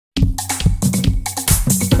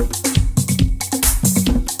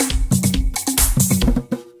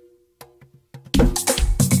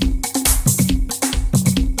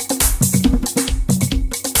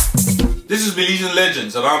Belizean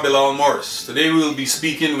Legends, and I'm Bilal Morris. Today we will be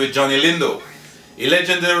speaking with Johnny Lindo, a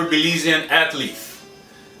legendary Belizean athlete.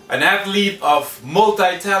 An athlete of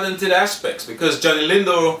multi-talented aspects, because Johnny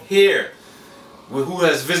Lindo here, who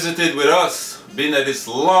has visited with us, been at this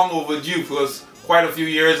long overdue, because quite a few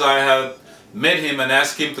years I have met him and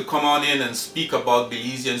asked him to come on in and speak about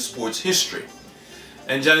Belizean sports history.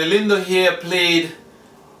 And Johnny Lindo here played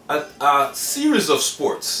a series of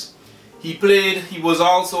sports. He was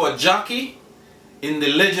also a jockey in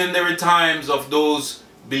the legendary times of those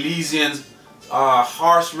Belizeans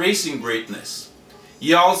horse racing greatness.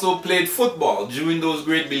 He also played football during those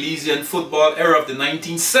great Belizean football era of the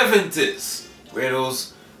 1970s, where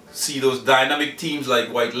those dynamic teams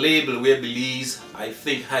like White Label, where Belize, I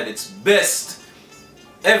think, had its best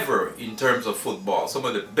ever in terms of football. Some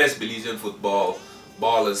of the best Belizean football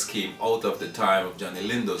ballers came out of the time of Johnny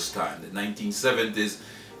Lindo's time, the 1970s,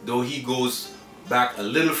 though he goes back a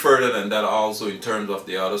little further than that also in terms of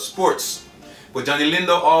the other sports. But Johnny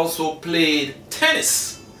Lindo also played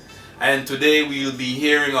tennis, and today we will be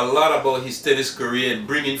hearing a lot about his tennis career and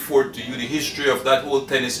bringing forth to you the history of that whole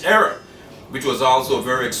tennis era, which was also a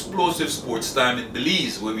very explosive sports time in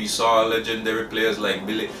Belize, where we saw legendary players like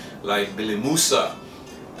Billy Musa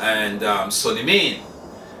and Sonny Main.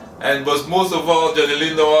 And but most of all, Johnny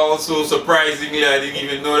Lindo also, surprisingly, I didn't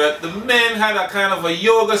even know that the man had a kind of a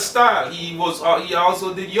yoga style. He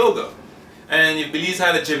also did yoga. And if Belize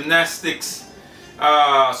had a gymnastics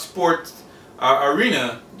sport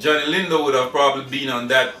arena, Johnny Lindo would have probably been on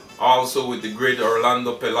that also, with the great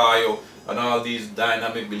Orlando Pelayo and all these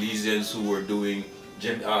dynamic Belizeans who were doing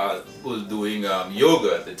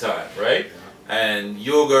yoga at the time, right? And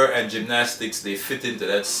yoga and gymnastics, they fit into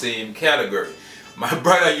that same category. My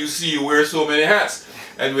brother, you see, you wear so many hats.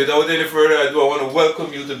 And without any further ado, I want to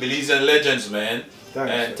welcome you to Belizean Legends, man.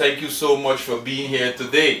 Thanks. And thank you so much for being here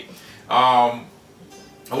today. I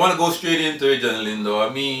want to go straight into it, Johnny Lindo.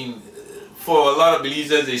 I mean, for a lot of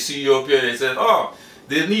Belizeans, they see you up here, they said, oh,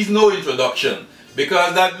 there needs no introduction.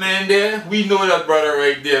 Because that man there, we know that brother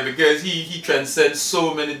right there, because he transcends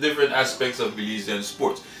so many different aspects of Belizean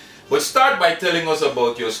sports. But start by telling us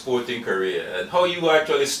about your sporting career and how you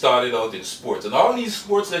actually started out in sports and all these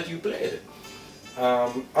sports that you played.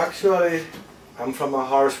 Actually, I'm from a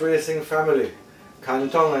horse racing family,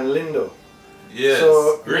 Canton and Lindo. Yes,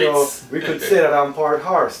 so, great. You know, we could say that I'm part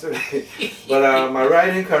horse today. But my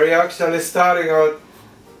riding career actually starting out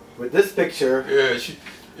with this picture.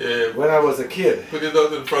 When I was a kid. Put it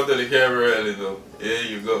out in front of the camera, Lindo. There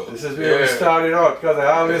you go. This is where we started out, because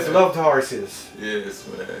I always loved horses. Yes,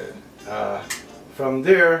 man. From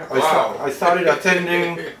there, I started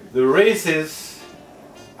attending the races,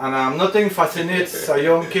 and nothing fascinates a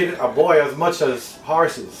young kid, a boy, as much as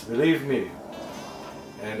horses, believe me.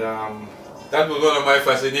 And that was one of my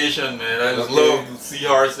fascinations, man. I just love to see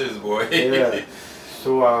horses, boy. Yeah.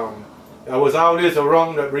 So I was always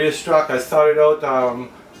around the racetrack. I started out,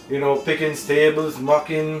 you know, picking stables,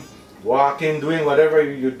 mucking, walking, doing whatever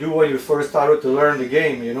you do when you first started to learn the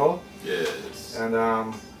game, you know. Yes. And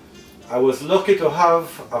I was lucky to have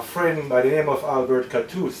a friend by the name of Albert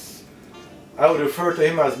Catus. I would refer to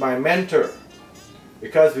him as my mentor,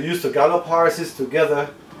 because we used to gallop horses together,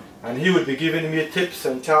 and he would be giving me tips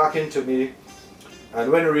and talking to me.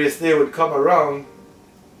 And when race day would come around,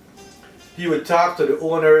 he would talk to the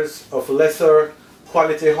owners of lesser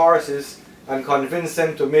quality horses and convince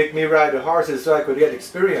them to make me ride the horses so I could get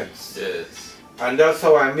experience. Yes. And that's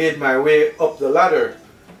how I made my way up the ladder.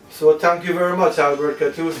 So thank you very much, Albert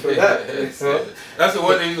Catus, for that. Yes, that's the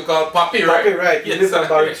one they used to call Papi, right? Papi, right. He lived on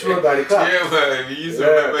Barracks Road by the clock. Yeah, man. We used to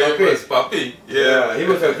remember him as Papi. Yeah. He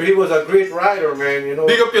was a great rider, man, you know.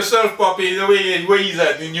 Big up yourself, Papi. Where he's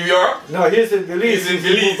at? In New York? No, he's in Belize. He's in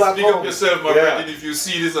Belize. Big up yourself, my friend. If you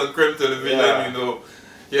see this on Creme Television, you know,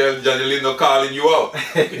 Johnny Lindo calling you out.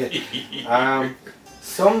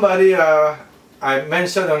 Somebody I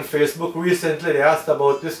mentioned on Facebook recently, they asked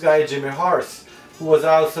about this guy Jimmy Horse, who was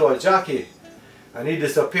also a jockey, and he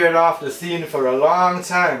disappeared off the scene for a long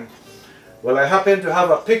time. Well, I happened to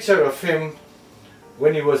have a picture of him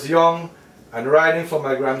when he was young and riding for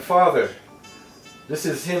my grandfather. This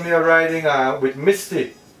is him here riding with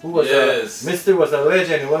Misty, who was Misty was a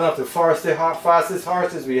legend, one of the fastest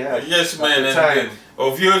horses we had. Yes, man. And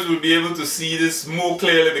our viewers will be able to see this more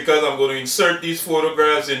clearly, because I'm going to insert these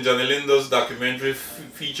photographs in Johnny Lindo's documentary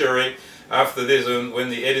feature right after this, when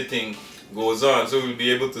the editing goes on, so we'll be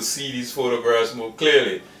able to see these photographs more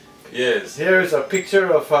clearly. Yes. Here is a picture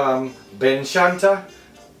of Ben Shanta,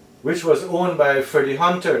 which was owned by Freddie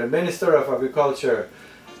Hunter, the Minister of Agriculture.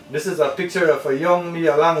 This is a picture of a young me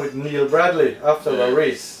along with Neil Bradley after a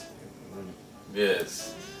race.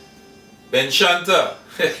 Yes. Ben Shanta.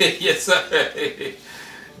 Yes, sir.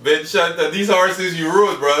 Ben Shanta. These horses you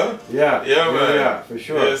rode, brother? Yeah. Yeah, man. Yeah, for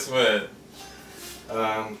sure. Yes, man.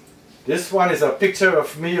 This one is a picture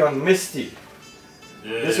of me on Misty.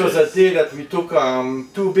 Yes. This was a day that we took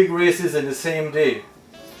 2 big races in the same day.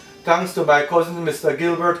 Thanks to my cousin, Mr.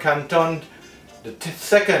 Gilbert Canton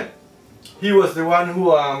II. He was the one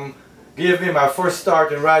who gave me my first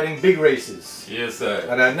start in riding big races. Yes, sir.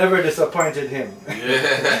 And I never disappointed him.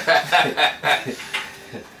 Yeah.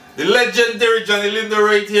 The legendary Johnny Lindo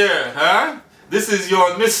right here, huh? This is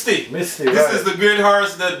your Misty. Misty, This right. is the great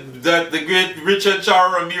horse that the great Richard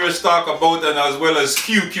Char Ramirez talk about, and as well as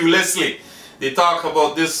Q Leslie. They talk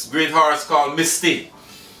about this great horse called Misty.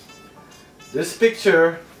 This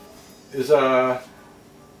picture is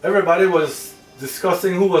everybody was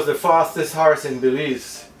discussing who was the fastest horse in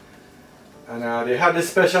Belize. And they had this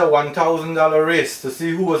special $1,000 race to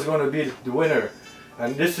see who was going to be the winner.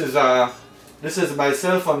 And this is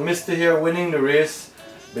myself and Misty here winning the race.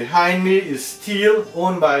 Behind me is Steel,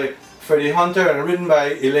 owned by Freddie Hunter and ridden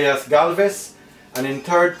by Elias Galvez. And in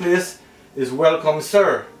third place is Welcome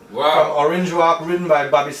Sir, Wow. from Orange Walk, ridden by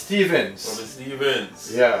Bobby Stevens. Bobby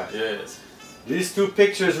Stevens. Yeah. Yes. These 2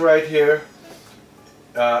 pictures right here,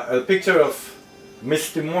 a picture of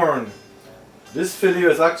Misty Morn. This filly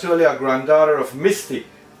is actually a granddaughter of Misty.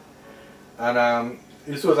 And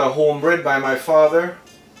this was a homebred by my father.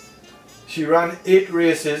 She ran 8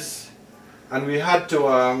 races and we had to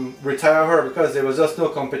retire her because there was just no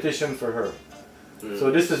competition for her.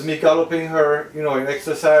 So this is me galloping her, you know, in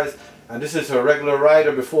exercise, and this is her regular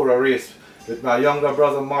rider before a race with my younger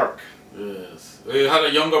brother Mark. Yes. You had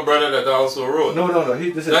a younger brother that also rode. No.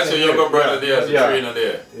 This is That's your younger brother there, as a yeah. trainer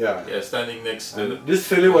there. Yeah. Yeah, standing next to And this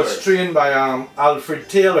filly was trained by Alfred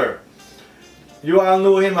Taylor. You all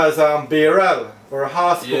know him as Beirel or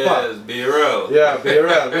Haas Yes, Papa. Beirel. Yeah,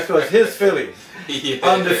 Beirel. This was his filly. Yeah.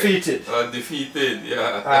 Undefeated. Undefeated,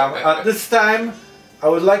 yeah. At this time, I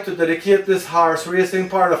would like to dedicate this horse racing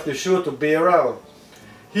part of the show to Beirel.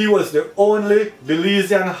 He was the only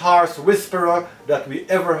Belizean horse whisperer that we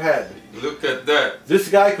ever had. Look at that. This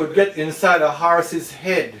guy could get inside a horse's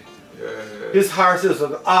head. Yeah. His horses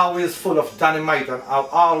were always full of dynamite and are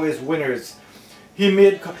always winners.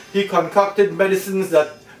 He concocted medicines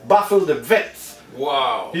that baffled the vets.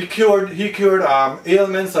 Wow. He cured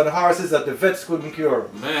ailments on horses that the vets couldn't cure.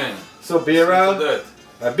 Man. So Beirel,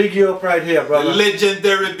 a big you up right here, The brother.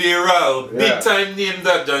 legendary Beirel. Yeah. Big time name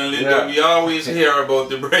that, Johnny Lindo. Yeah. We always hear about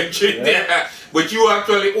the brethren there. But you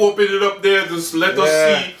actually opened it up there to let us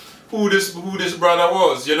see who this brother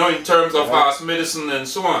was, you know, in terms of horse medicine and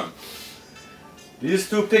so on. These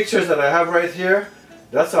 2 pictures that I have right here,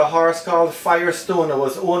 that's a horse called Firestone that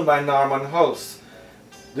was owned by Norman House.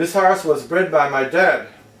 This horse was bred by my dad,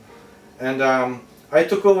 and I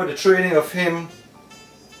took over the training of him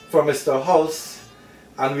from Mr. House,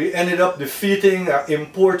 and we ended up defeating an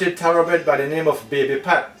imported thoroughbred by the name of Baby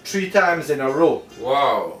Pat 3 times in a row.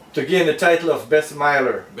 Wow. To gain the title of Best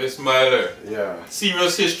Miler. Best Miler. Yeah.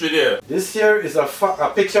 Serious history there. This here is a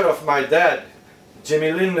picture of my dad,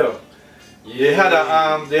 Johnny Lindo. They had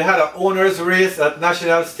a owners race at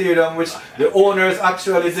National Stadium, which the owners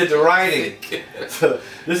actually did the riding. So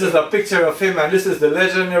this is a picture of him, and this is the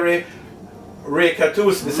legendary Ray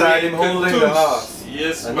Catus beside him holding the horse.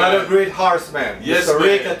 Yes, Another man. great horseman. Yes, Mr. man.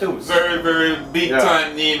 Ray Catus. Very, very big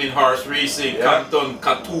time name in horse racing. Canton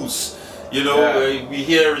Catus. You know, we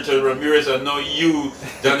hear Richard Ramirez and now you,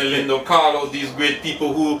 Johnny Lindo, call out these great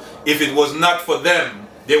people who, if it was not for them,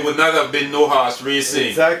 there would not have been no horse racing.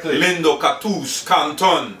 Exactly. Lindo, Catus,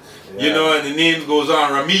 Canton, you know, and the name goes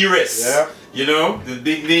on, Ramirez. Yeah. You know, the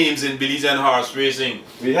big names in Belizean horse racing.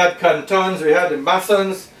 We had Cantons, we had the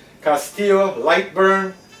Massons, Castillo,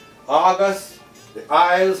 Lightburn, August, the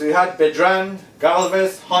Isles, we had Bedran,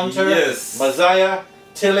 Galvez, Hunter, Mazaya,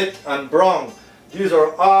 Tillet, and Brong. These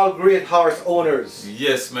are all great horse owners.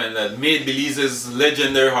 Yes, man, that made Belize's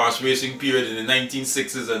legendary horse racing period in the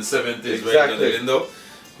 1960s and 70s, Exactly. right, Johnny Lindo?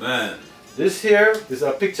 Man. This here is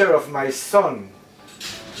a picture of my son,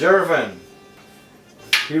 Jervin.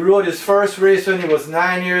 He rode his first race when he was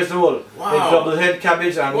 9 years old in double head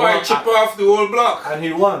cabbage and won. Chip off the whole block. And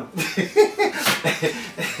he won.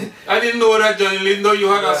 I didn't know that, Johnny Lindo. You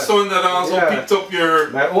had a son that also picked up your...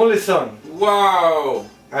 My only son. Wow.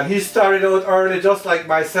 And he started out early just like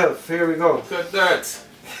myself. Here we go. Look at that.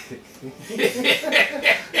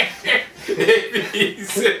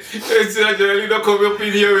 Johnny Lindo coming up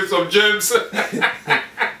in here with some gems.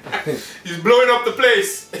 He's blowing up the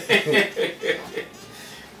place.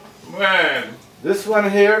 Man. This one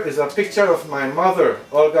here is a picture of my mother,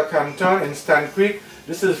 Olga Canton, in Stan Creek.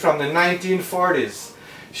 This is from the 1940s.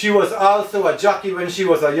 She was also a jockey when she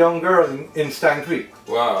was a young girl in Stan Creek.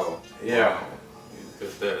 Wow. Yeah. Wow. Look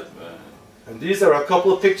at that, man. And these are a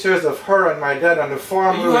couple of pictures of her and my dad on the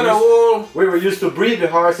farm where we used to breed the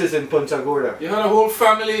horses in Punta Gorda. You had a whole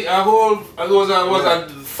family, it was a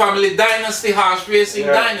family dynasty, horse racing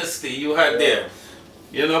dynasty you had there.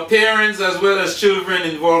 You know, parents as well as children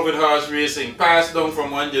involved with horse racing, passed down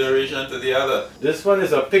from one generation to the other. This one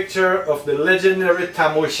is a picture of the legendary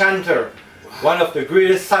Tam O'Shanter, one of the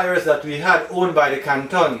greatest sires that we had, owned by the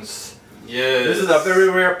Cantons. Yes. This is a very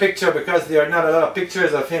rare picture because there are not a lot of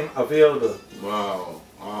pictures of him available. Wow.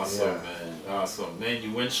 Awesome, man. Awesome. Man,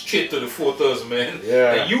 you went straight to the photos, man.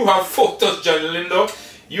 Yeah. And you have photos, Johnny Lindo.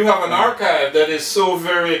 You have an archive that is so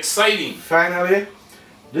very exciting. Finally,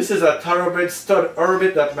 this is a thoroughbred stud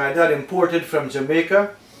Urbit that my dad imported from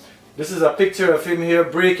Jamaica. This is a picture of him here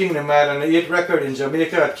breaking the mile and 8 record in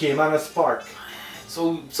Jamaica at Caymanas Park.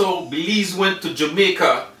 So Belize went to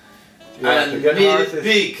Jamaica and made it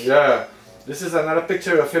big. Yeah. This is another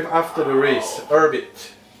picture of him after the race,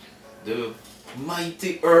 Urbit. The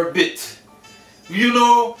mighty Urbit. You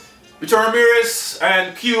know, with Ramirez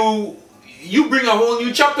and Q, you bring a whole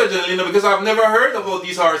new chapter, Johnny Lindo, because I've never heard about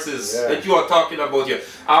these horses that you are talking about here.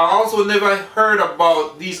 I also never heard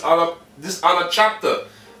about this other chapter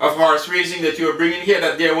of horse racing that you are bringing here,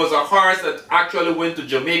 that there was a horse that actually went to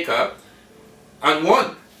Jamaica and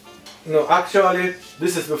won. No, actually,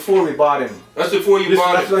 this is before we bought him. That's before you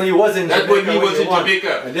bought him. That's when he was in Jamaica. That's when he was in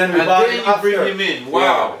Jamaica. And then we bought him after. Bring him in.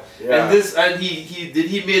 Wow. Yeah. And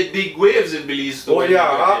he made big waves in Belize. Oh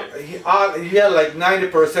yeah, he had like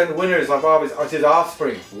 90% winners of his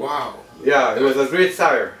offspring. Wow. Yeah, it was a great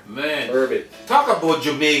sire. Man. Urbit. Talk about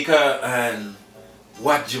Jamaica and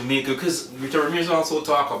what Jamaica, because Richard Ramirez also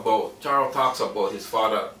Charles talks about his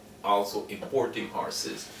father also importing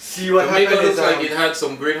horses. See what Jamaica happened looks is, like it had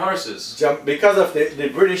some great horses. Because of the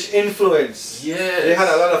British influence. Yes. They had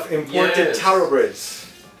a lot of imported thoroughbreds.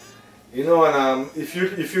 You know, and if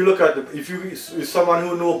you look at if someone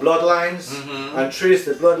who know bloodlines and trace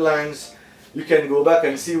the bloodlines, you can go back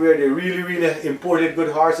and see where they really imported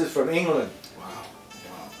good horses from England.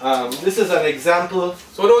 Wow. This is an example.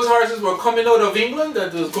 So those horses were coming out of England,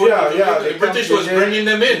 that was going the British was bringing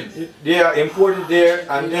them in. They are imported there,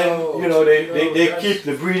 and then you know they keep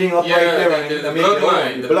the breeding up right there and the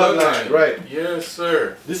bloodline. The bloodline, right? Yes,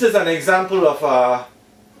 sir. This is an example of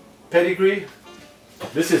pedigree.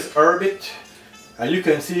 This is Urbit, and you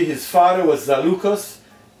can see his father was Zalukos,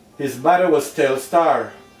 his mother was Telstar.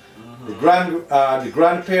 The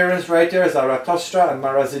grandparents right there is Zarathustra and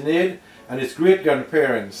Marazinade, and his great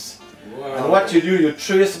grandparents. Wow. And what you do, you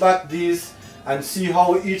trace back these and see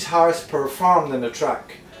how each horse performed on the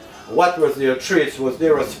track. What was their traits? Was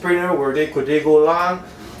there a sprinter where could they go long?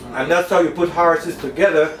 And that's how you put horses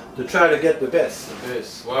together to try to get the best.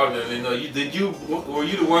 Yes. Wow, you know, were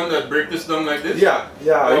you the one that break this down like this? Yeah.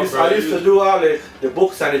 I used to do all the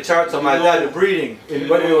books and the charts of my dad, the breeding,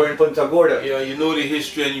 when we were in Punta Gorda. Yeah, you know the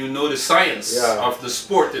history and you know the science of the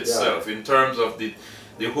sport itself in terms of the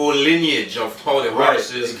whole lineage of how the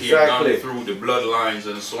horses came down through the bloodlines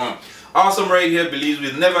and so on. Awesome right here, Belize.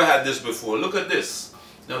 We've never had this before. Look at this.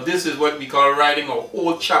 Now this is what we call writing a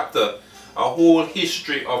whole chapter, a whole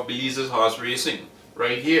history of Belize's horse racing.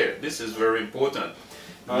 Right here. This is very important.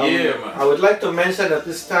 Yeah, man. I would like to mention at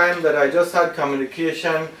this time that I just had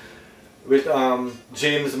communication with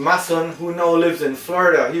James Masson, who now lives in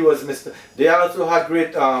Florida. He was They also had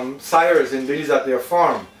great sires in Belize at their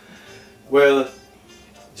farm. Well,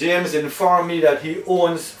 James informed me that he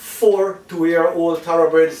owns 4 two-year-old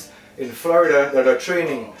thoroughbreds in Florida that are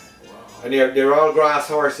training. And they're all grass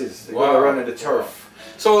horses. They're going to run in the turf.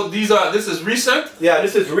 So this is recent? Yeah,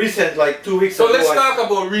 this is recent, like 2 weeks ago. So let's talk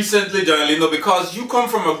about recently, Johnny Lindo, because you come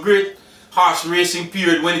from a great horse racing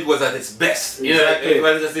period when it was at its best. Exactly. It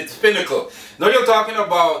was at its pinnacle. Now you're talking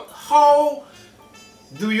about how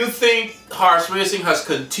do you think horse racing has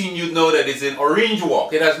continued now that it's in Orange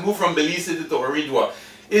Walk? It has moved from Belize City to Orange Walk.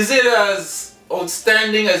 Is it as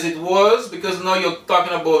outstanding as it was? Because now you're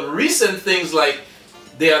talking about recent things like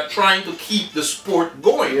they are trying to keep the sport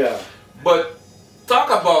going. Yeah. But talk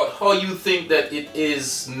about how you think that it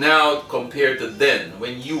is now compared to then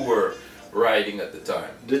when you were riding at the time.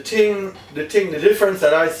 The difference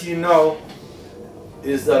that I see now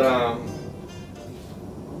is that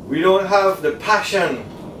we don't have the passion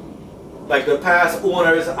like the past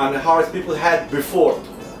owners and the horse people had before.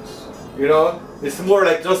 You know, it's more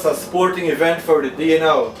like just a sporting event for the day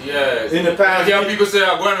now. Yeah. In the past, yeah, people say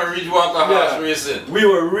I'm going to ridge walk a horse racing. We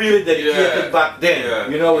were really dedicated back then. Yeah.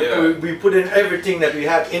 You know, we put in everything that we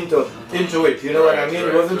had into it. You know what I mean?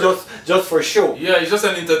 It wasn't just for show. Yeah, it's just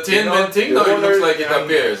an entertainment thing. Now it looks like it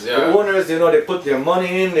appears. Yeah. The owners, you know, they put their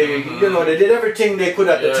money in. They, you know, they did everything they could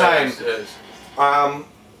at the time. Yes.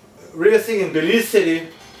 Racing in Belize City,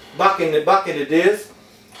 back in the days,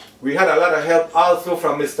 we had a lot of help also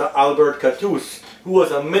from Mr. Albert Catus, who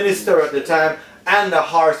was a minister at the time and a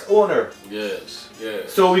horse owner. Yes,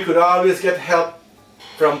 yes. So we could always get help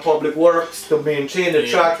from public works to maintain the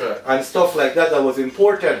track and stuff like that. That was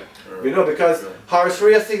important, you know, because horse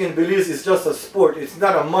racing in Belize is just a sport. It's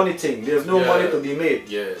not a money thing. There's no money to be made.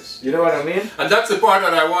 Yes. You know what I mean? And that's the part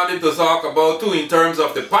that I wanted to talk about too, in terms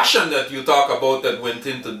of the passion that you talk about that went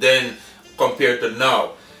into then compared to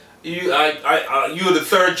now. You're the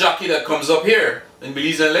third jockey that comes up here in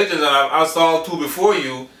Belizean Legends, and I saw two before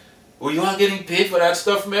you. Were you all getting paid for that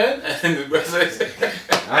stuff, man? And the brother said,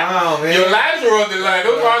 oh, man. Your lives were on the line.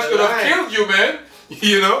 Those horses could have killed you, man.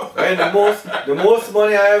 You know? And the most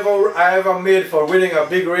money I ever made for winning a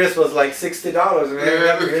big race was like $60, man.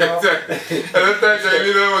 Yeah, you know? At that time,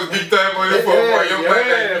 that was big time money for a young man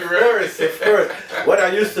like you, right? Of course. What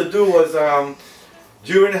I used to do was,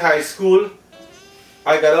 during high school,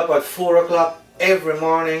 I got up at 4 o'clock every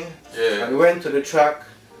morning and went to the track,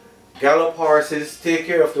 gallop horses, take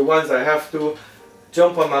care of the ones I have to,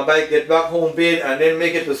 jump on my bike, get back home, bathe, and then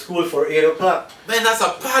make it to school for 8 o'clock. Man, that's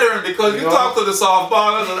a pattern, because you talk to the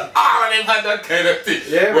softballers and they've had that kind of thing.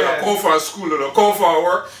 Yeah, when I come for school and I come for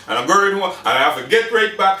work and I'm going home and I have to get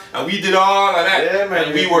right back, and we did all of that. Yeah, man,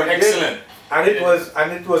 and we were excellent. And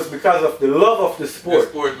it was because of the love of the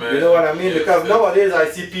sport. Man. You know what I mean? Because nowadays I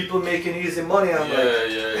see people making easy money. I'm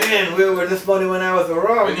like, man, where was this money when I was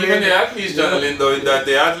around? But even the athletes, Johnny Lindo, in that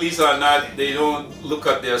the athletes are not, they don't look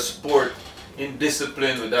at their sport in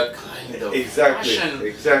discipline with that kind of passion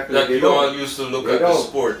that you all used to look at the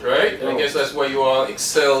sport, right? I guess that's why you all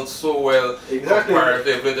excelled so well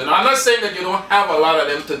comparatively. And I'm not saying that you don't have a lot of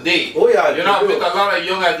them today. Oh yeah, you know, with a lot of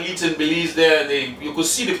young athletes in Belize there, and you could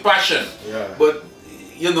see the passion. Yeah. But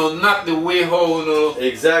you know, not the way how you know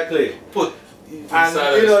put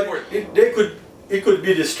inside of the sport. It could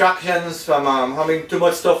be distractions from having too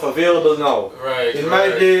much stuff available now. Right. In my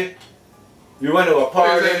day, you went to a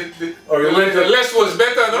party, or you went to less was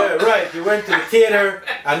better, no? Yeah, right. You went to the theater,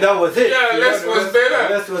 and that was it. Yeah, less was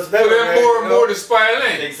better. Less was better. So they're more and more to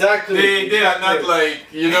spoiling. Exactly. They are not like,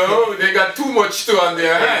 you know, they got too much to on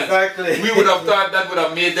their hands. Exactly. We would have thought that would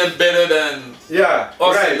have made them better than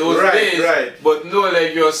us in those days. Right. But no,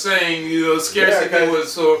 like you're saying, you know, scarcity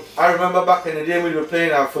was so. I remember back in the day we were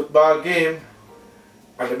playing a football game,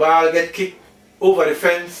 and the ball get kicked over the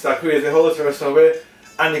fence, that crazy house or somewhere.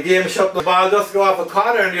 And the game shut, the ball just go off a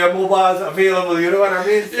corner and there are more balls available, you know what I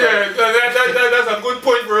mean? So yeah, that's a good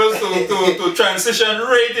point for us to transition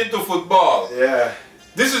right into football. Yeah.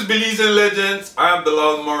 This is Belizean Legends. I am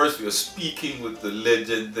Bilal Morris. We are speaking with the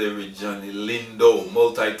legendary Johnny Lindo,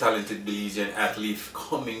 multi-talented Belizean athlete,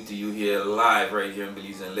 coming to you here live right here in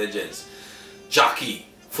Belizean Legends. Jockey,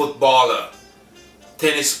 footballer,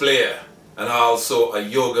 tennis player, and also a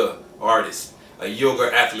yoga artist. A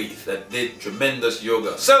yoga athlete that did tremendous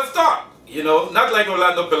yoga. Self-taught, you know, not like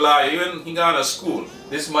Orlando Pelaya, even he got a school.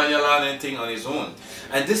 This man learned anything on his own.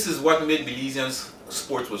 And this is what made Belizean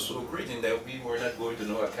sports was so great, in that we were not going to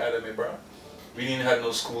no academy, bro. We didn't have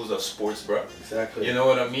no schools of sports, bro. Exactly. You know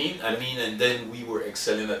what I mean? And then we were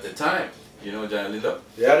excelling at the time. You know, Johnny Lindo?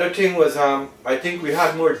 The other thing was, I think we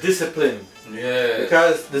had more discipline. Yeah.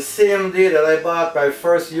 Because the same day that I bought my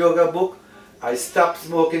first yoga book, I stopped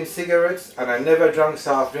smoking cigarettes and I never drank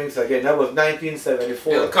soft drinks again. That was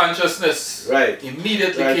 1974. Health consciousness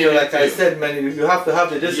immediately came so like I said, man, you have to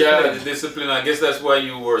have the discipline. Yeah, the discipline. I guess that's why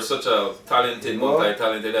you were such a talented,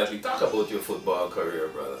 multi-talented athlete. Talk about your football career,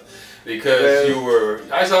 brother. Because you were,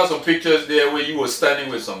 I saw some pictures there where you were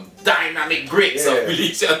standing with some dynamic greats of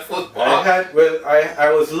Belizean football.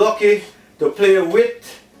 I was lucky to play with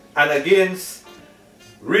and against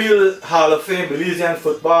real Hall of Fame Belizean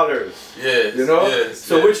footballers. Yes. You know?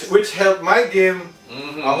 So which helped my game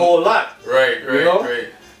a whole lot. Right.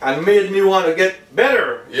 And made me want to get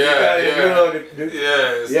better.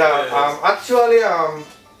 Actually,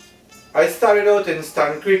 I started out in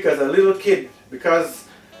Stan Creek as a little kid because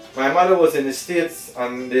my mother was in the States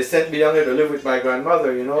and they sent me down here to live with my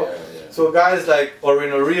grandmother, you know. So guys like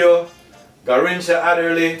Orino Rio, Garincha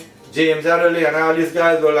Adderley, James Adderley, and all these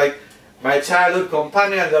guys were like my childhood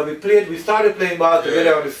companions that we started playing ball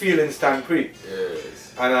together on the field in Stan Creek.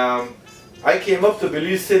 And I came up to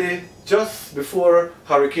Belize City just before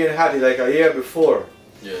Hurricane Hattie, like a year before.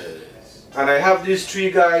 Yes. And I have these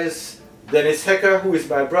three guys, Dennis Hecker, who is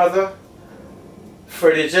my brother,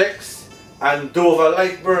 Freddie Jex, and Dover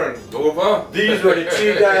Lightburn. Dover? These were the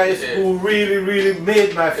three guys who really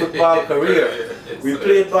made my football career. We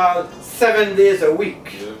played ball 7 days a week.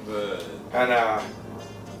 And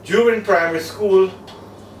during primary school,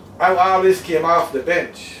 I always came off the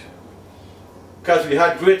bench because we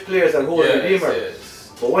had great players at Holy Redeemer.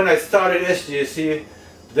 But when I started SJC,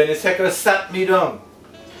 Dennis Hecker sat me down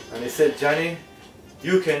and he said, Johnny,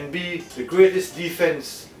 you can be the greatest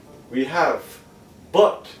defense we have,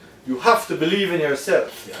 but you have to believe in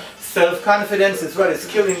yourself. Yeah. Self-confidence is what is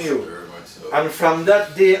killing you. Very much so. And from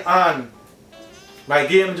that day on, my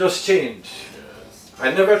game just changed. Yes.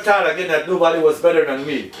 I never thought again that nobody was better than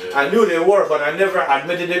me. Yeah. I knew they were, but I never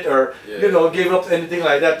admitted it or you know, gave up anything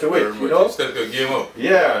like that to it. You know? Step your game up.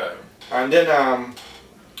 Yeah. And then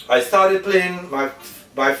I started playing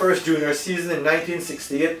my first junior season in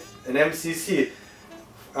 1968 in MCC.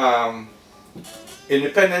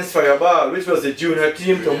 Independence Fireball, which was the junior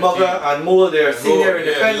team to mugger and mold their senior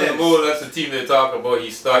independence. That's the team they talk about. He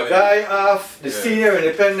started. The guy of the senior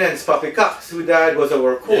independence, Papi Cox, who died, was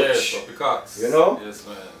our coach. Yes, Papi Cox. You know? Yes,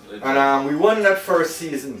 man. And we won that first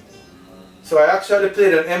season. So I actually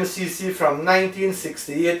played an MCC from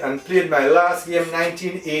 1968 and played my last game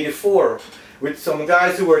 1984 with some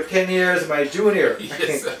guys who were 10 years my junior.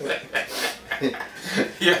 Yes.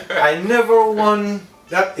 I never won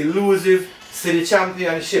that elusive city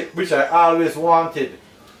championship, which I always wanted.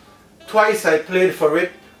 Twice I played for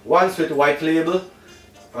it, once with White Label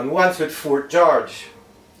and once with Fort George.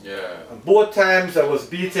 Yeah. And both times I was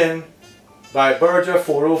beaten by Berger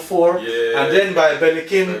 404 and then by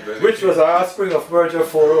Bellikin, which was an offspring of Berger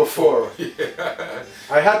 404.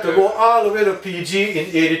 I had to go all the way to PG in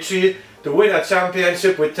 '83 to win a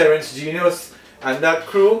championship with Terence Genius and that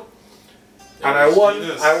crew. And I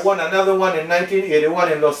won another one in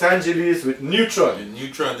 1981 in Los Angeles with Neutron.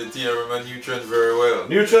 Neutron, the team, I remember Neutron very well.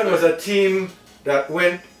 Neutron was a team that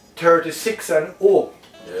went 36-0.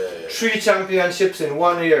 Yeah. 3 championships in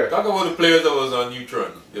 1 year. Talk about the players that was on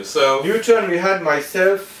Neutron. Yourself. Neutron, we had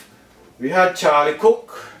myself, we had Charlie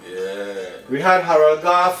Cook, we had Harold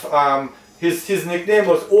Goff. His nickname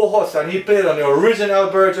was Ohos and he played on the original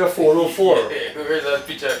Berger 404. Where's that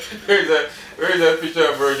picture? Where's that picture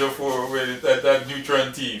of Berger 404 that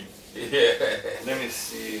Neutron team? Let me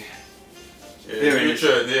see.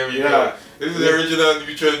 Neutron, there we go. This is the original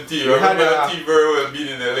Neutron team. I remember that team very well being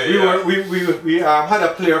in LA. We had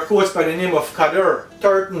a player coach by the name of Kader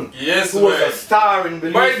Turton. Yes, who was a star in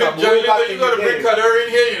Belize. You got to bring Kader in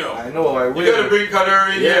here, you know. I know, I will. You got to bring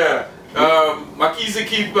Kader in here. Makisi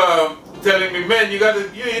keep telling me, man, you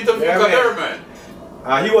interview Kader, man.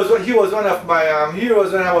 He was one of my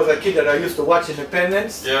heroes when I was a kid that I used to watch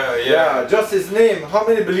Independence. Yeah, just his name. How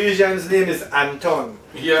many Belizeans' name is Anton?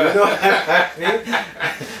 Yeah. You know?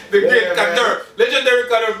 The great Kader. Legendary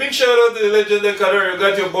Kader. Big shout out to the legendary Kader. You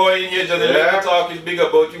got your boy in here, Johnny Lindo talking big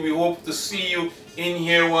about you. We hope to see you in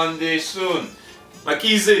here one day soon.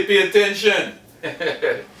 Makize, pay attention.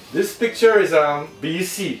 This picture is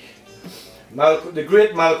BC. The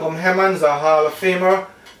great Malcolm Hemmans, a Hall of Famer,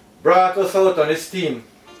 brought us out on his team.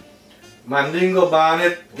 Mandingo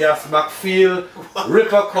Barnett, Gas McField,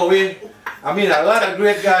 Ripper Cowie. I mean, a lot of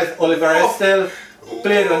great guys. Oliver Estelle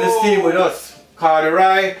played on this team with us. Carter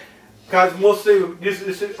Rye, because mostly we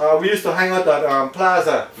used to hang out at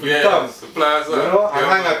Plaza. The Plaza. You know, and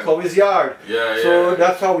hang at Cowie's yard. So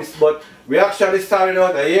that's how but we actually started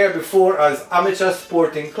out a year before as amateur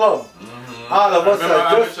sporting club. All of us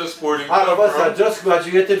had just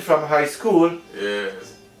graduated from high school.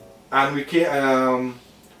 Yes. And we came,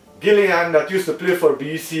 Gillian, that used to play for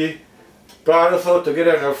BC, brought us out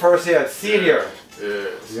together in our first year at senior.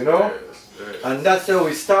 Yes. You know? Yes. And that's how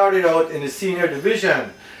we started out in the senior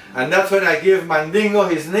division. And that's when I gave Mandingo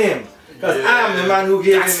his name. Because I'm the man who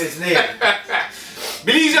gave him his name.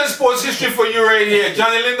 Belizean sports history for you right here.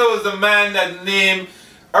 Johnny Lindo was the man that named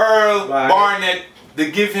Earl Barnett to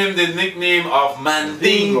give him the nickname of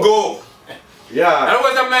Mandingo. Yeah. And it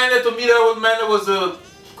was a man that, to me, that was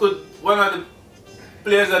one of the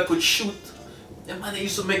players that could shoot. The man that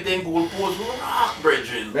used to make them goal posts rock,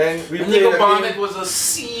 brethren. Mandingo Barnett was a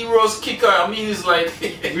serious kicker. I mean, it's like...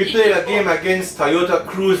 we played a game against Toyota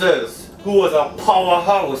Cruisers, who was a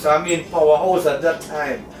powerhouse. I mean, powerhouse at that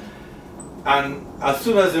time. And as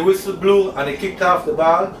soon as the whistle blew and he kicked off the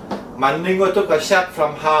ball, Mandingo took a shot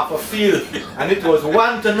from half a field. And it was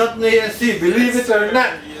 1-0 AFC, believe it or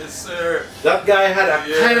not. Yes, sir. That guy had a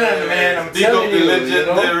cannon, man. I'm telling you. Big up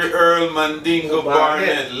the legendary Earl Mandingo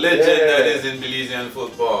Barnett, legend that is in Belizean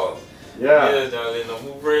football. Yeah. Yeah, Johnny Lindo,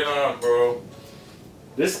 move right on, bro.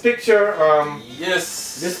 This picture,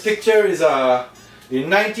 Yes. this picture is in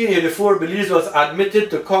 1984, Belize was admitted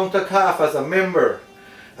to CONCACAF as a member,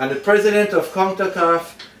 and the president of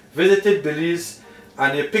CONCACAF visited Belize,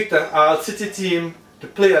 and he picked an all-city team to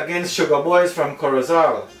play against Sugar Boys from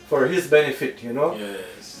Corozal for his benefit, you know.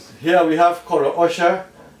 Yes. Here we have Coro Osha,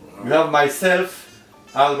 we have myself,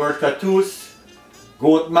 Albert Catus,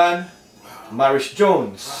 Goatman, Marish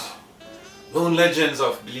Jones. Lone legends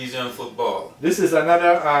of Belizean football. This is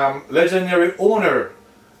another legendary owner,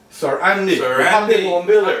 Sir Andy, Sir the Andy, Happy Home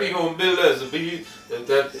Builder. Happy Home Builders,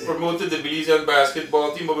 that promoted the Belizean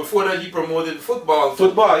basketball team, but before that he promoted football.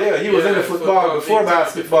 Football, yeah, he was in the football before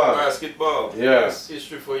basketball. Basketball. Yeah. That's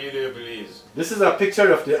history for you there, Belize. This is a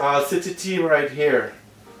picture of the all-city team right here.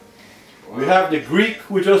 Wow. We have the Greek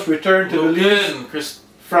who just returned to Belize,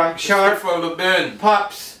 Frank Sharp, Lubin.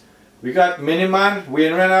 Pops. We got Miniman,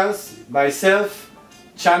 Wayne Reynolds, myself,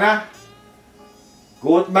 Chana,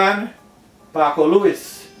 Goatman, Paco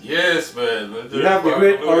Lewis. Yes, man. We have the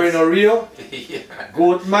great Orino Rio, Yeah.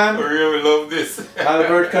 Goatman, I really love this.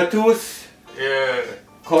 Albert Catus, Yeah.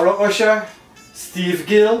 Coro Osha, Steve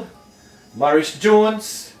Gill, Marish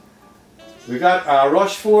Jones. We got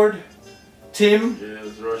Rushford, Tim,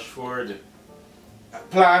 Yes, Rushford.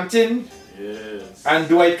 Plantin, Yes. and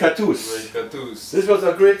Dwight Catus. Dwight Catus. This was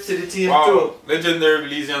a great city team too. Legendary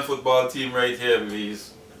Belizean football team right here,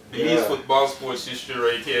 Belize. Belize Yeah. football sports history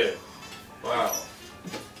right here. Wow.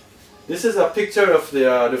 This is a picture of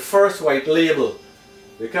the first white label,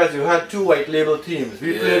 because you had two white label teams.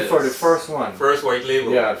 We played for the first one. First white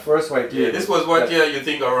label. Yeah, first white label. Yeah, this was what year you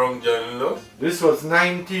think around, Johnny Lindo? This was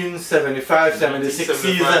 1975-76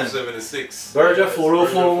 season. 76. Berger Yes,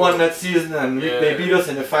 404 won that season, and they beat us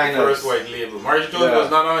in the finals. First white label. Marish Jones was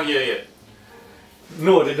not on here yet.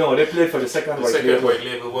 No, they played for the second white label. The second white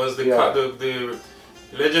label was the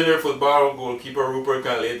legendary football goalkeeper Rupert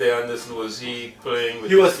Canlete Anderson. Was he playing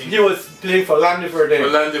with he was playing for Landiver then.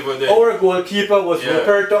 Our goalkeeper was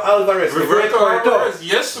Roberto Alvarez. Roberto Alvarez,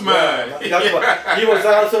 yes man. He was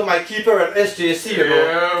also my keeper at SJC, you know.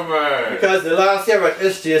 Yeah man. Because the last year at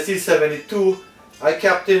SJC 72, I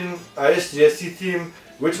captained a SJC team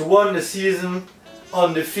which won the season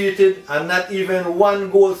undefeated, and not even one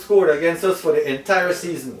goal scored against us for the entire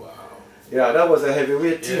season. Wow. Yeah, that was a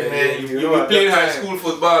heavyweight team, man. You played high school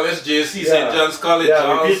football, SJC, St. John's College.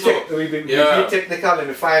 Yeah, we beat Technical in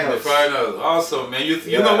the finals. The finals, awesome, man.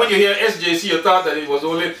 You know, when you hear SJC, you thought that it was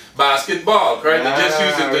only basketball, right? They just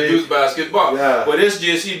used it to use basketball. Yeah. But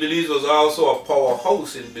SJC Belize was also a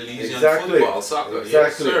powerhouse in Belizean football, soccer. Exactly.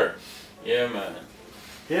 Yes, sir. Yeah, man.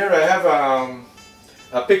 Here I have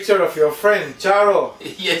a picture of your friend Charo.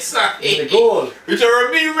 Yes, sir. In the goal. Richard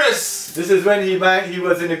Ramirez. This is when he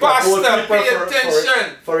was in the goalkeeper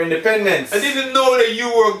for Independence. I didn't know that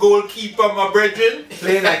you were a goalkeeper, my brethren.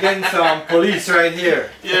 Playing against Police right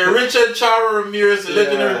here. Yeah, Richard Charo Ramirez, the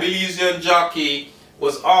legendary Belizean jockey,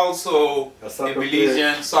 was also a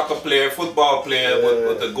Belizean soccer player, football player,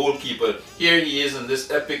 but a goalkeeper. Here he is in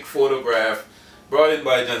this epic photograph, brought in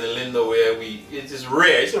by Johnny Lindo, where it is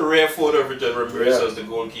rare. It's a rare photo of Richard Ramirez as the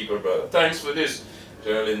goalkeeper, brother. Thanks for this,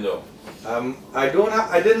 Johnny Lindo.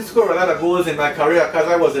 I didn't score a lot of goals in my career because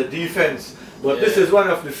I was a defense. But this is one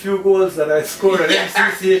of the few goals that I scored at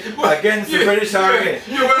MCC against the British Army.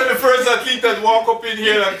 You're one of the first athletes that walk up in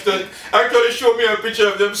here and actually show me a picture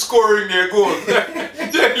of them scoring their goal.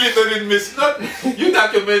 Johnny Lindo didn't miss nothing. You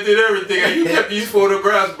documented everything and you kept these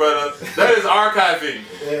photographs, brother. That is archiving.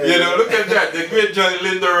 You know, look at that. The great Johnny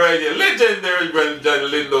Lindo right here. Legendary Johnny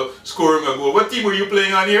Lindo scoring a goal. What team were you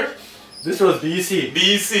playing on here? This was BC.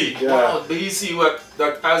 BC. Yeah. Wow, BC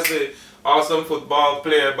that has a awesome football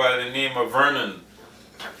player by the name of Vernon.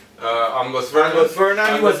 Angus Vernon. Angus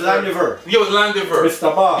Vernon, he was Landiver. He was Landiver.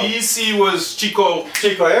 Mr. Bob. BC was Chico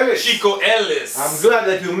Ellis. Chico Ellis. I'm glad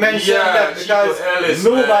that you mentioned that because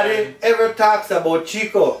nobody ever talks about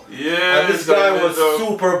Chico. Yeah. And this guy was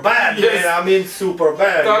super bad, man. I mean super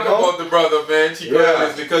bad. Talk about the brother, man, Chico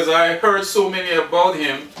Ellis, because I heard so many about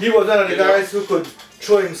him. He was one of the guys who could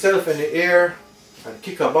throw himself in the air and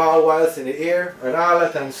kick a ball whilst in the air and all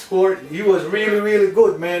that and score. He was really, really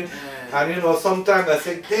good, man. And you know, sometimes I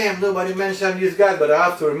think, damn, nobody mentioned these guys, but I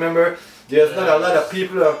have to remember there's not a lot of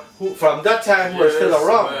people who from that time who are still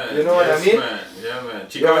around. Man. You know what I mean? Man. Yeah, man.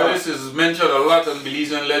 Chico Ellis is mentioned a lot on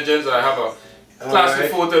Belizean legends. I have a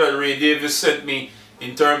classic photo that Ray Davis sent me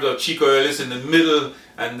in terms of Chico Ellis in the middle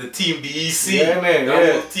and the team BEC. Yeah, man.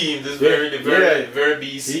 That whole team, this very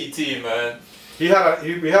BEC team, man. We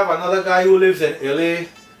have another guy who lives in LA,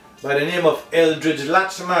 by the name of Eldridge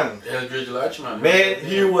Latchman. Eldridge Latchman. Man,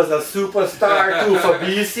 he was a superstar too for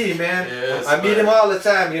BC, man. Yes, I meet him all the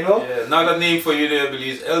time, you know. Yeah, another name for you there,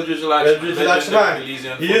 Belize. Eldridge Latchman. Eldridge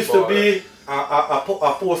Latchman. He used to be a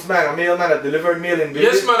postman, a mailman that delivered mail in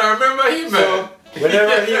Belize. Yes, man, I remember him, man. So,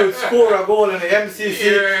 whenever he would score a goal in the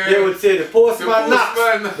MCC, they would say the postman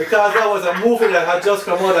knocks, because that was a movie that had just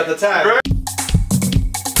come out at the time.